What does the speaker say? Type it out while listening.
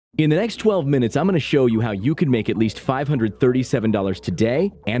In the next 12 minutes, I'm going to show you how you can make at least $537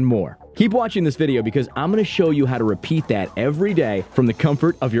 today and more. Keep watching this video because I'm going to show you how to repeat that every day from the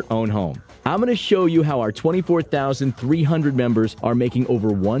comfort of your own home. I'm going to show you how our 24,300 members are making over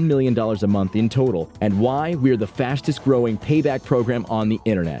 $1 million a month in total and why we are the fastest growing payback program on the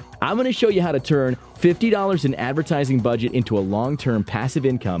internet. I'm going to show you how to turn $50 in advertising budget into a long-term passive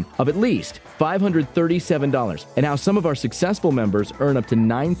income of at least $537 and how some of our successful members earn up to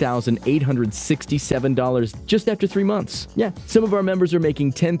 $9,867 just after 3 months. Yeah, some of our members are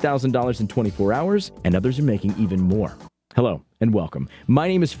making $10,000 in 24 hours and others are making even more. Hello and welcome. My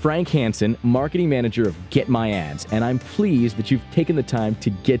name is Frank Hansen, Marketing Manager of GetMyAds, and I'm pleased that you've taken the time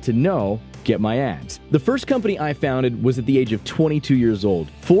to get to know GetMyAds. The first company I founded was at the age of 22 years old.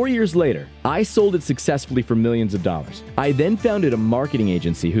 4 years later, I sold it successfully for millions of dollars. I then founded a marketing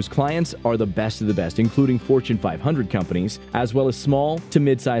agency whose clients are the best of the best, including Fortune 500 companies, as well as small to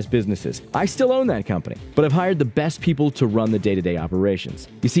mid-sized businesses. I still own that company, but I've hired the best people to run the day-to-day operations.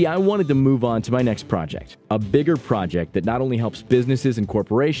 You see, I wanted to move on to my next project, a bigger project that not only helps businesses and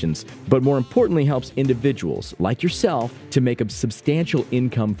corporations, but more importantly helps individuals like yourself to make a substantial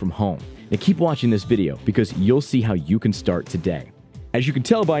income from home. Now keep watching this video because you'll see how you can start today. As you can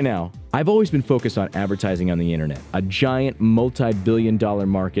tell by now, I've always been focused on advertising on the internet, a giant multi-billion-dollar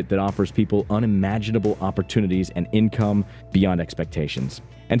market that offers people unimaginable opportunities and income beyond expectations.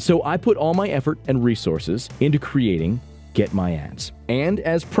 And so I put all my effort and resources into creating GetMyAds. And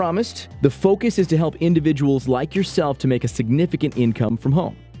as promised, the focus is to help individuals like yourself to make a significant income from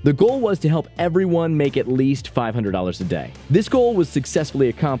home. The goal was to help everyone make at least $500 a day. This goal was successfully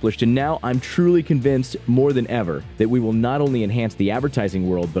accomplished, and now I'm truly convinced more than ever that we will not only enhance the advertising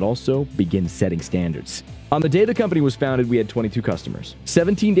world, but also begin setting standards. On the day the company was founded, we had 22 customers.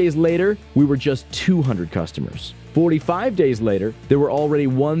 17 days later, we were just 200 customers. 45 days later, there were already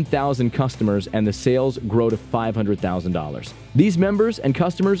 1,000 customers and the sales grew to $500,000. These members and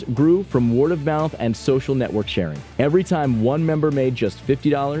customers grew from word of mouth and social network sharing. Every time one member made just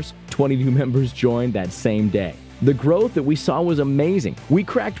 $50, 20 new members joined that same day. The growth that we saw was amazing. We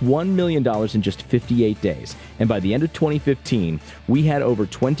cracked $1 million in just 58 days, and by the end of 2015, we had over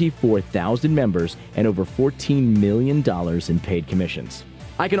 24,000 members and over $14 million in paid commissions.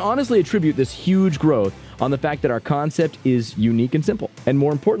 I can honestly attribute this huge growth on the fact that our concept is unique and simple, and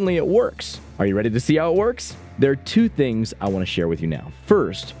more importantly, it works. Are you ready to see how it works? There are two things I want to share with you now.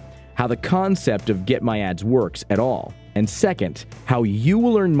 First, how the concept of GetMyAds works at all. And second, how you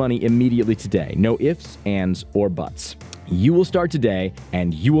will earn money immediately today. No ifs, ands, or buts. You will start today,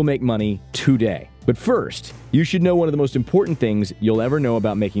 and you will make money today. But first, you should know one of the most important things you'll ever know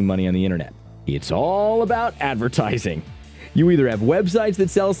about making money on the internet. It's all about advertising. You either have websites that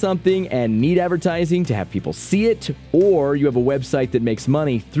sell something and need advertising to have people see it, or you have a website that makes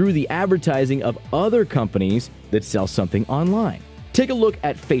money through the advertising of other companies that sell something online. Take a look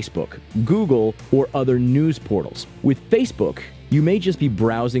at Facebook, Google, or other news portals. With Facebook, you may just be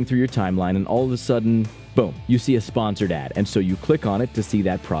browsing through your timeline and all of a sudden, boom, you see a sponsored ad, and so you click on it to see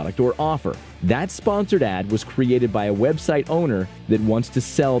that product or offer. That sponsored ad was created by a website owner that wants to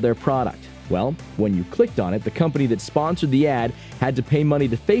sell their product. Well, when you clicked on it, the company that sponsored the ad had to pay money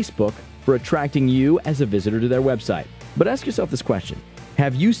to Facebook for attracting you as a visitor to their website. But ask yourself this question.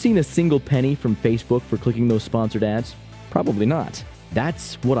 Have you seen a single penny from Facebook for clicking those sponsored ads? Probably not.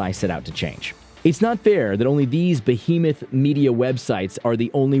 That's what I set out to change. It's not fair that only these behemoth media websites are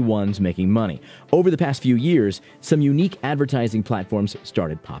the only ones making money. Over the past few years, some unique advertising platforms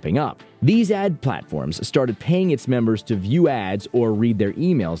started popping up. These ad platforms started paying its members to view ads or read their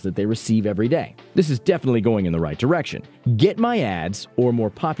emails that they receive every day. This is definitely going in the right direction. GetMyAds, or more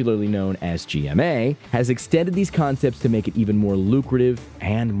popularly known as GMA, has extended these concepts to make it even more lucrative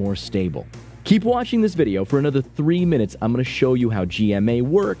and more stable. Keep watching this video for another 3 minutes. I'm going to show you how GMA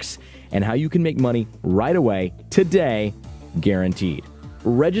works and how you can make money right away, today, guaranteed.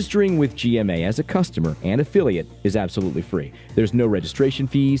 Registering with GMA as a customer and affiliate is absolutely free. There's no registration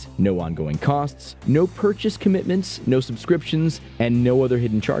fees, no ongoing costs, no purchase commitments, no subscriptions, and no other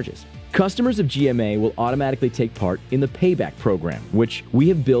hidden charges. Customers of GMA will automatically take part in the payback program, which we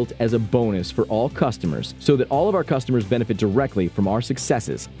have built as a bonus for all customers so that all of our customers benefit directly from our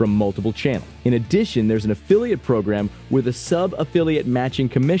successes from multiple channels. In addition, there's an affiliate program with a sub-affiliate matching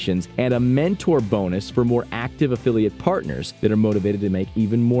commissions and a mentor bonus for more active affiliate partners that are motivated to make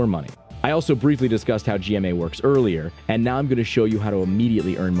even more money. I also briefly discussed how GMA works earlier, and now I'm going to show you how to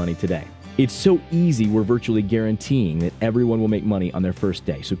immediately earn money today. It's so easy, we're virtually guaranteeing that everyone will make money on their first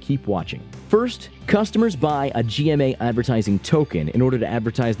day, so keep watching. First, customers buy a GMA advertising token in order to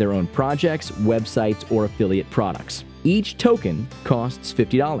advertise their own projects, websites, or affiliate products. Each token costs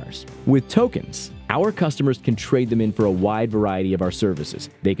 $50. With tokens, our customers can trade them in for a wide variety of our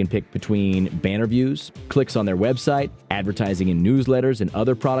services. They can pick between banner views, clicks on their website, advertising in newsletters, and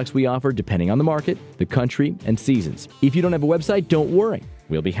other products we offer depending on the market, the country, and seasons. If you don't have a website, don't worry.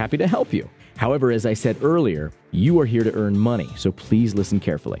 We'll be happy to help you. However, as I said earlier, you are here to earn money, so please listen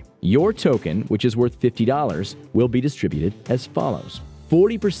carefully. Your token, which is worth $50, will be distributed as follows.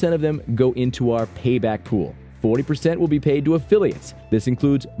 40% of them go into our payback pool. 40% will be paid to affiliates. This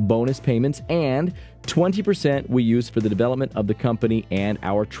includes bonus payments, and 20% we use for the development of the company and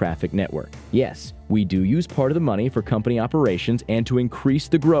our traffic network. Yes, we do use part of the money for company operations and to increase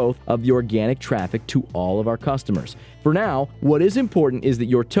the growth of the organic traffic to all of our customers. For now, what is important is that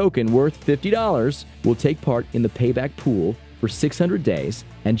your token worth $50 will take part in the payback pool for 600 days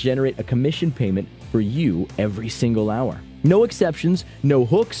and generate a commission payment for you every single hour. No exceptions, no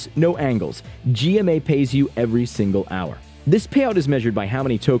hooks, no angles. GMA pays you every single hour. This payout is measured by how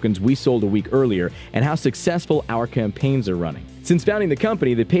many tokens we sold a week earlier and how successful our campaigns are running. Since founding the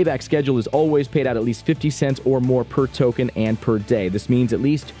company, the payback schedule is always paid out at least 50 cents or more per token and per day. This means at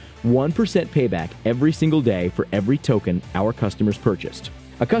least 1% payback every single day for every token our customers purchased.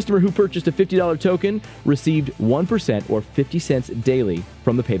 A customer who purchased a $50 token received 1% or 50 cents daily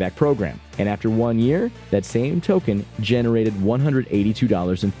from the payback program. And after 1 year, that same token generated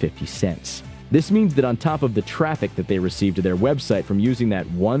 $182.50. This means that on top of the traffic that they received to their website from using that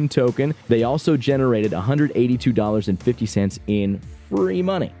one token, they also generated $182.50 in free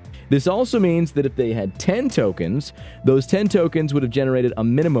money. This also means that if they had 10 tokens, those 10 tokens would have generated a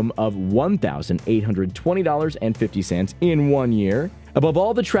minimum of $1,820.50 in 1 year, above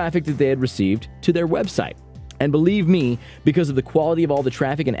all the traffic that they had received to their website. And believe me, because of the quality of all the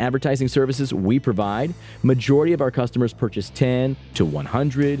traffic and advertising services we provide, majority of our customers purchase 10 to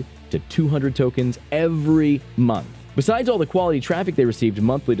 100 to 200 tokens every month. Besides all the quality traffic they received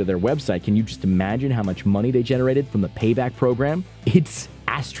monthly to their website, can you just imagine how much money they generated from the payback program? It's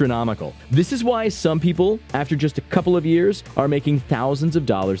astronomical. This is why some people, after just a couple of years, are making thousands of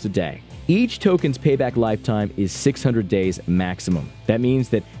dollars a day. Each token's payback lifetime is 600 days maximum. That means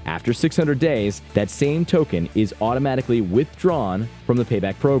that after 600 days, that same token is automatically withdrawn from the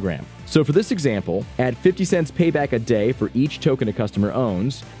payback program. So for this example, at 50 cents payback a day for each token a customer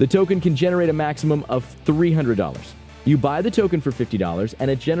owns, the token can generate a maximum of $300. You buy the token for $50 and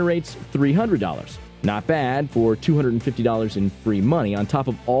it generates $300. Not bad for $250 in free money on top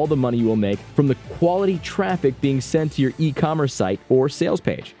of all the money you will make from the quality traffic being sent to your e-commerce site or sales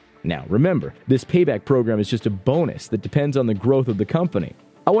page. Now, remember, this payback program is just a bonus that depends on the growth of the company.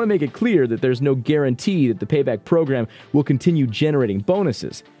 I want to make it clear that there's no guarantee that the payback program will continue generating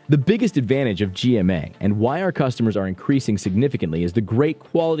bonuses. The biggest advantage of GMA and why our customers are increasing significantly is the great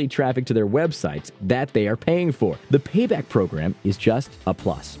quality traffic to their websites that they are paying for. The payback program is just a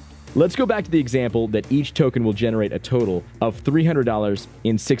plus. Let's go back to the example that each token will generate a total of $300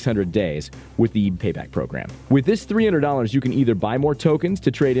 in 600 days with the payback program. With this $300, you can either buy more tokens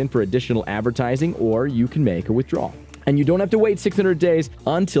to trade in for additional advertising, or you can make a withdrawal. And you don't have to wait 600 days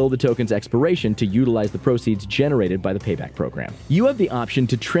until the token's expiration to utilize the proceeds generated by the payback program. You have the option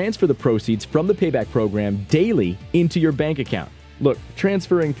to transfer the proceeds from the payback program daily into your bank account. Look,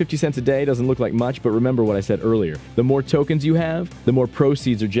 transferring 50 cents a day doesn't look like much, but remember what I said earlier. The more tokens you have, the more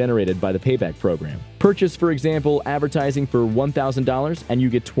proceeds are generated by the payback program. Purchase, for example, advertising for $1,000 and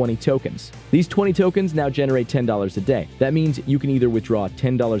you get 20 tokens. These 20 tokens now generate $10 a day. That means you can either withdraw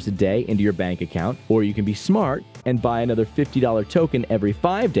 $10 a day into your bank account, or you can be smart and buy another $50 token every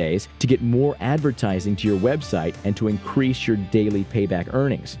 5 days to get more advertising to your website and to increase your daily payback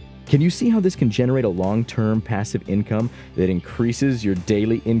earnings. Can you see how this can generate a long-term passive income that increases your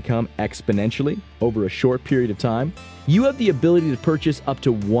daily income exponentially over a short period of time? You have the ability to purchase up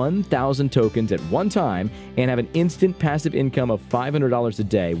to 1,000 tokens at one time and have an instant passive income of $500 a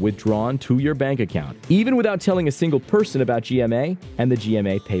day withdrawn to your bank account, even without telling a single person about GMA and the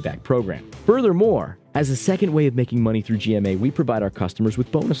GMA payback program. Furthermore, as a second way of making money through GMA, we provide our customers with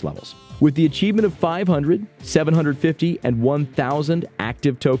bonus levels. With the achievement of 500, 750, and 1,000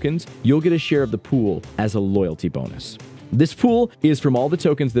 active tokens, you'll get a share of the pool as a loyalty bonus. This pool is from all the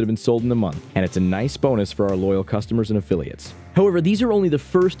tokens that have been sold in the month, and it's a nice bonus for our loyal customers and affiliates. However, these are only the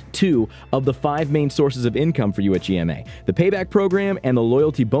first 2 of the 5 main sources of income for you at GMA: the payback program and the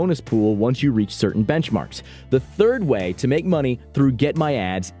loyalty bonus pool once you reach certain benchmarks. The third way to make money through Get My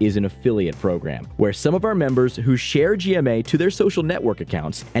Ads is an affiliate program, where some of our members who share GMA to their social network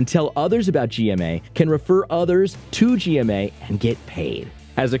accounts and tell others about GMA can refer others to GMA and get paid.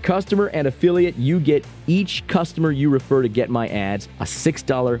 As a customer and affiliate, you get each customer you refer to Get My Ads a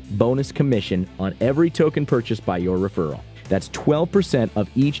 $6 bonus commission on every token purchased by your referral. That's 12% of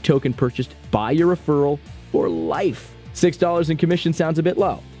each token purchased by your referral for life. $6 in commission sounds a bit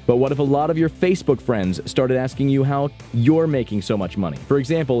low. But what if a lot of your Facebook friends started asking you how you're making so much money? For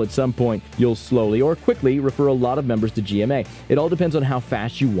example, at some point, you'll slowly or quickly refer a lot of members to GMA. It all depends on how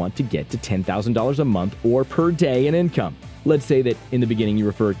fast you want to get to $10,000 a month or per day in income. Let's say that in the beginning you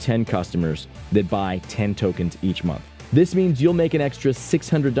refer 10 customers that buy 10 tokens each month. This means you'll make an extra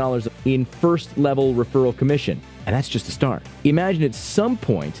 $600 in first-level referral commission. And that's just a start. Imagine at some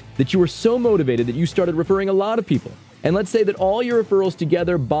point that you were so motivated that you started referring a lot of people. And let's say that all your referrals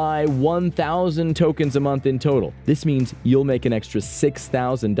together buy 1,000 tokens a month in total. This means you'll make an extra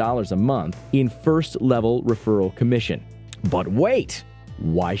 $6,000 a month in first-level referral commission. But wait!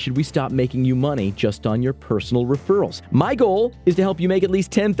 Why should we stop making you money just on your personal referrals? My goal is to help you make at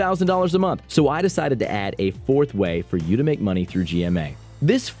least $10,000 a month. So I decided to add a fourth way for you to make money through GMA.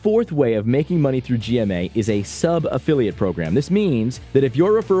 This fourth way of making money through GMA is a sub-affiliate program. This means that if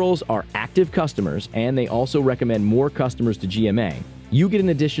your referrals are active customers and they also recommend more customers to GMA, you get an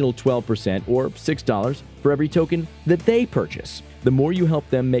additional 12% or $6 for every token that they purchase. The more you help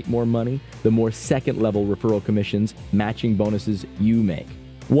them make more money, the more second-level referral commissions, matching bonuses you make.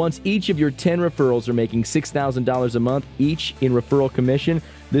 Once each of your 10 referrals are making $6,000 a month each in referral commission,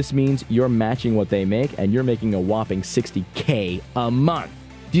 this means you're matching what they make and you're making a whopping $60K a month.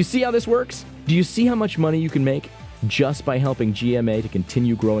 Do you see how this works? Do you see how much money you can make just by helping GMA to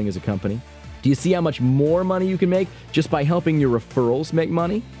continue growing as a company? Do you see how much more money you can make just by helping your referrals make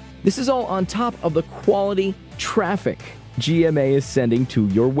money? This is all on top of the quality traffic GMA is sending to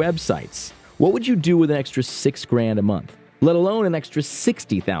your websites. What would you do with an extra $6,000 a month, let alone an extra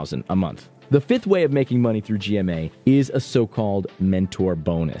 $60,000 a month? The fifth way of making money through GMA is a so-called mentor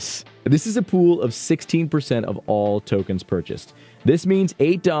bonus. This is a pool of 16% of all tokens purchased. This means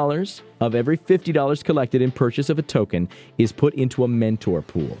 $8 of every $50 collected in purchase of a token is put into a mentor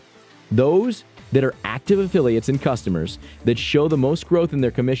pool. Those that are active affiliates and customers that show the most growth in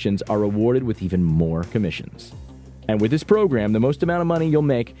their commissions are rewarded with even more commissions. And with this program, the most amount of money you'll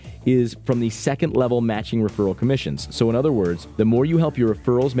make is from the second-level matching referral commissions. So in other words, the more you help your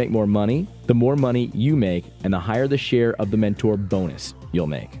referrals make more money, the more money you make, and the higher the share of the mentor bonus you'll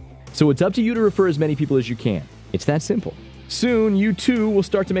make. So it's up to you to refer as many people as you can. It's that simple. Soon, you too will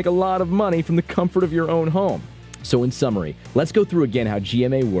start to make a lot of money from the comfort of your own home. So in summary, let's go through again how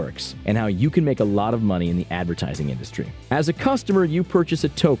GMA works and how you can make a lot of money in the advertising industry. As a customer, you purchase a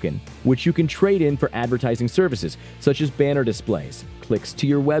token, which you can trade in for advertising services, such as banner displays, clicks to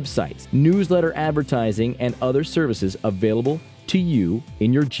your websites, newsletter advertising, and other services available to you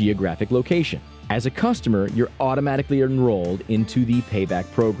in your geographic location. As a customer, you're automatically enrolled into the payback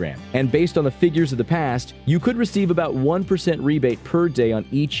program. And based on the figures of the past, you could receive about 1% rebate per day on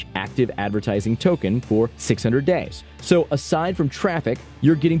each active advertising token for 600 days. So aside from traffic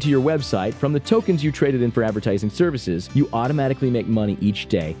you're getting to your website from the tokens you traded in for advertising services, you automatically make money each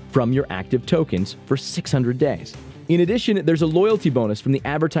day from your active tokens for 600 days. In addition, there's a loyalty bonus from the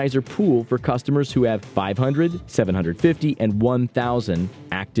advertiser pool for customers who have 500, 750, and 1,000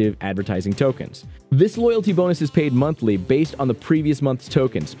 active advertising tokens. This loyalty bonus is paid monthly based on the previous month's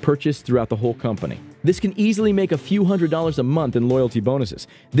tokens purchased throughout the whole company. This can easily make a few $100s a month in loyalty bonuses.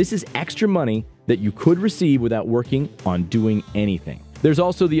 This is extra money that you could receive without working on doing anything. There's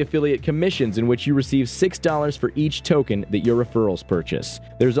also the affiliate commissions, in which you receive $6 for each token that your referrals purchase.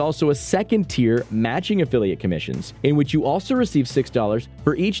 There's also a second tier, matching affiliate commissions, in which you also receive $6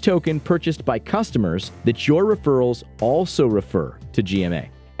 for each token purchased by customers that your referrals also refer to GMA.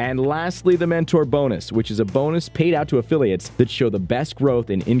 And lastly, the mentor bonus, which is a bonus paid out to affiliates that show the best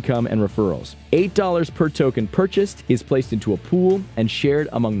growth in income and referrals. $8 per token purchased is placed into a pool and shared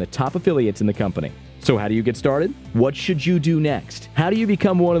among the top affiliates in the company. So how do you get started? What should you do next? How do you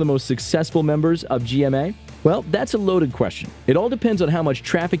become one of the most successful members of GMA? Well, that's a loaded question. It all depends on how much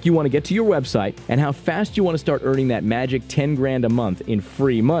traffic you want to get to your website and how fast you want to start earning that magic $10,000 a month in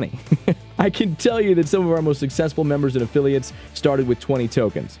free money. I can tell you that some of our most successful members and affiliates started with 20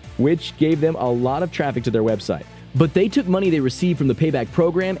 tokens, which gave them a lot of traffic to their website. But they took money they received from the payback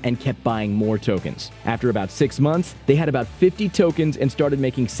program and kept buying more tokens. After about 6 months, they had about 50 tokens and started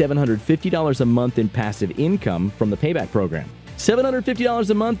making $750 a month in passive income from the payback program. $750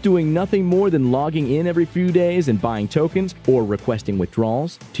 a month doing nothing more than logging in every few days and buying tokens or requesting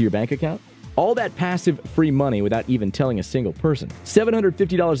withdrawals to your bank account. All that passive free money without even telling a single person.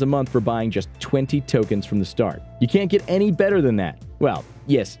 $750 a month for buying just 20 tokens from the start. You can't get any better than that. Well,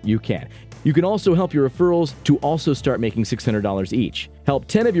 yes, you can. You can also help your referrals to also start making $600 each. Help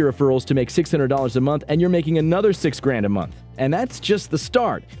 10 of your referrals to make $600 a month, and you're making another $6,000 a month. And that's just the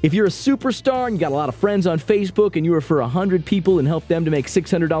start. If you're a superstar and you got a lot of friends on Facebook and you refer 100 people and help them to make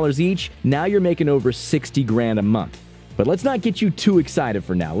 $600 each, now you're making over $60,000 a month. But let's not get you too excited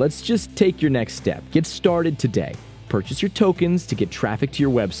for now. Let's just take your next step. Get started today. Purchase your tokens to get traffic to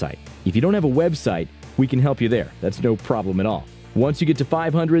your website. If you don't have a website, we can help you there. That's no problem at all. Once you get to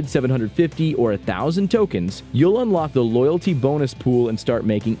 500, 750, or 1,000 tokens, you'll unlock the loyalty bonus pool and start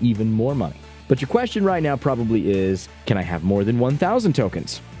making even more money. But your question right now probably is, can I have more than 1,000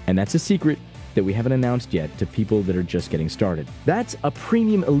 tokens? And that's a secret that we haven't announced yet to people that are just getting started. That's a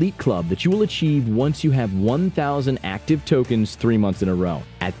premium elite club that you will achieve once you have 1,000 active tokens 3 months in a row.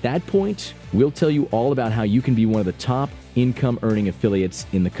 At that point, we'll tell you all about how you can be one of the top income-earning affiliates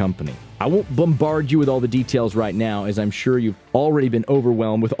in the company. I won't bombard you with all the details right now, as I'm sure you've already been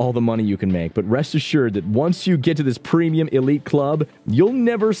overwhelmed with all the money you can make, but rest assured that once you get to this premium elite club, you'll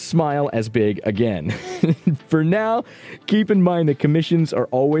never smile as big again. For now, keep in mind that commissions are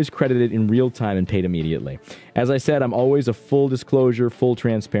always credited in real time and paid immediately. As I said, I'm always a full disclosure, full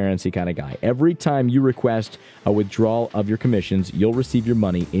transparency kind of guy. Every time you request a withdrawal of your commissions, you'll receive your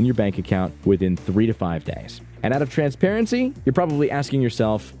money in your bank account within 3 to 5 days. And out of transparency, you're probably asking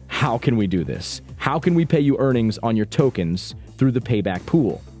yourself, how can we do this? How can we pay you earnings on your tokens through the payback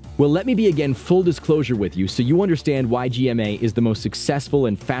pool? Well, let me be again full disclosure with you so you understand why GMA is the most successful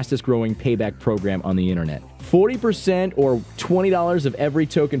and fastest growing payback program on the internet. 40% or $20 of every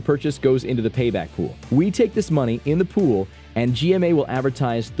token purchase goes into the payback pool. We take this money in the pool and GMA will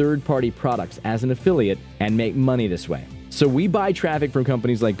advertise third-party products as an affiliate and make money this way. So we buy traffic from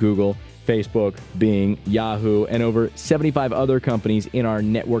companies like Google, Facebook, Bing, Yahoo, and over 75 other companies in our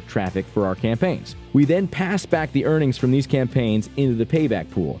network traffic for our campaigns. We then pass back the earnings from these campaigns into the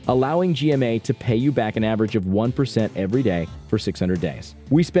payback pool, allowing GMA to pay you back an average of 1% every day for 600 days.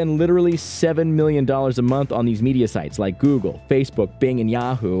 We spend literally $7 million a month on these media sites like Google, Facebook, Bing, and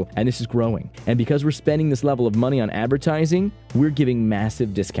Yahoo, and this is growing. And because we're spending this level of money on advertising, we're giving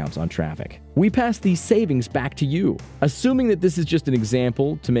massive discounts on traffic. We pass these savings back to you. Assuming that this is just an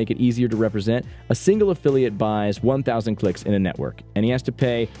example to make it easier to represent, a single affiliate buys 1,000 clicks in a network, and he has to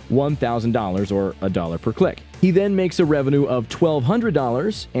pay $1,000 or $1 per click. He then makes a revenue of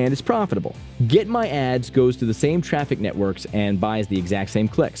 $1,200 and is profitable. GetMyAds goes to the same traffic networks and buys the exact same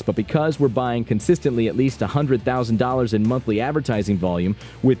clicks, but because we're buying consistently at least $100,000 in monthly advertising volume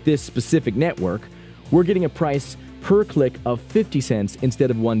with this specific network, we're getting a price per click of 50 cents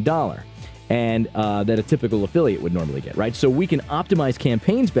instead of $1. And that a typical affiliate would normally get, right? So we can optimize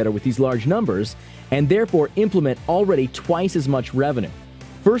campaigns better with these large numbers and therefore implement already twice as much revenue.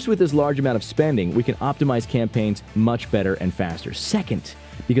 First, with this large amount of spending, we can optimize campaigns much better and faster. Second,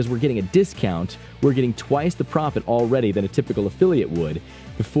 because we're getting a discount, we're getting twice the profit already than a typical affiliate would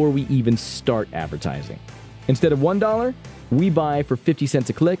before we even start advertising. Instead of $1, we buy for 50 cents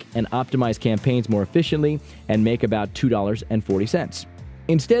a click and optimize campaigns more efficiently and make about $2.40.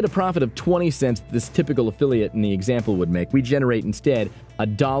 Instead, a profit of 20 cents this typical affiliate in the example would make, we generate instead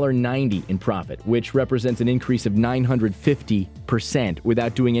 $1.90 in profit, which represents an increase of 950%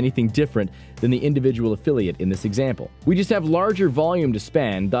 without doing anything different than the individual affiliate in this example. We just have larger volume to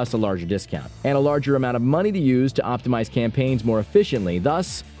spend, thus a larger discount, and a larger amount of money to use to optimize campaigns more efficiently,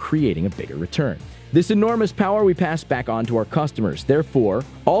 thus creating a bigger return. This enormous power we pass back on to our customers. Therefore,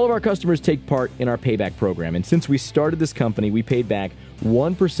 all of our customers take part in our payback program, and since we started this company, we paid back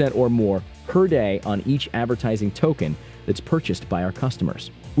 1% or more per day on each advertising token that's purchased by our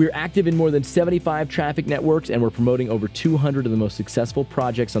customers. We're active in more than 75 traffic networks, and we're promoting over 200 of the most successful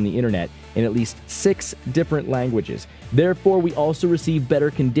projects on the internet in at least 6 different languages. Therefore, we also receive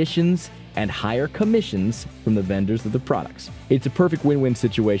better conditions and higher commissions from the vendors of the products. It's a perfect win-win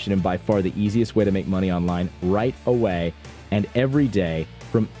situation and by far the easiest way to make money online right away and every day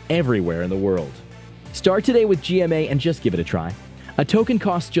from everywhere in the world. Start today with GMA and just give it a try. A token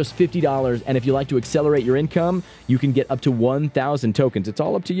costs just $50, and if you like to accelerate your income, you can get up to 1,000 tokens. It's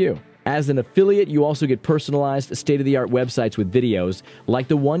all up to you. As an affiliate, you also get personalized, state-of-the-art websites with videos like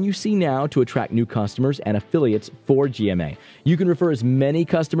the one you see now to attract new customers and affiliates for GMA. You can refer as many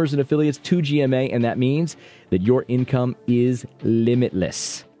customers and affiliates to GMA, and that means that your income is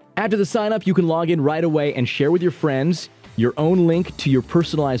limitless. After the sign-up, you can log in right away and share with your friends your own link to your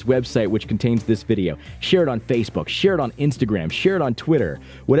personalized website, which contains this video. Share it on Facebook, share it on Instagram, share it on Twitter.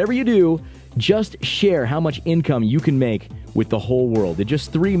 Whatever you do, just share how much income you can make with the whole world. In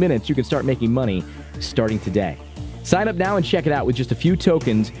just 3 minutes, you can start making money starting today. Sign up now and check it out. With just a few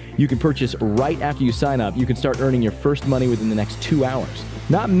tokens you can purchase right after you sign up, you can start earning your first money within the next 2 hours.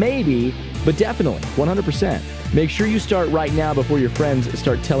 Not maybe, but definitely, 100%. Make sure you start right now before your friends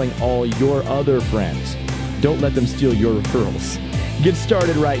start telling all your other friends. Don't let them steal your referrals. Get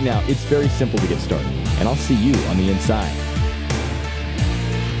started right now. It's very simple to get started, and I'll see you on the inside.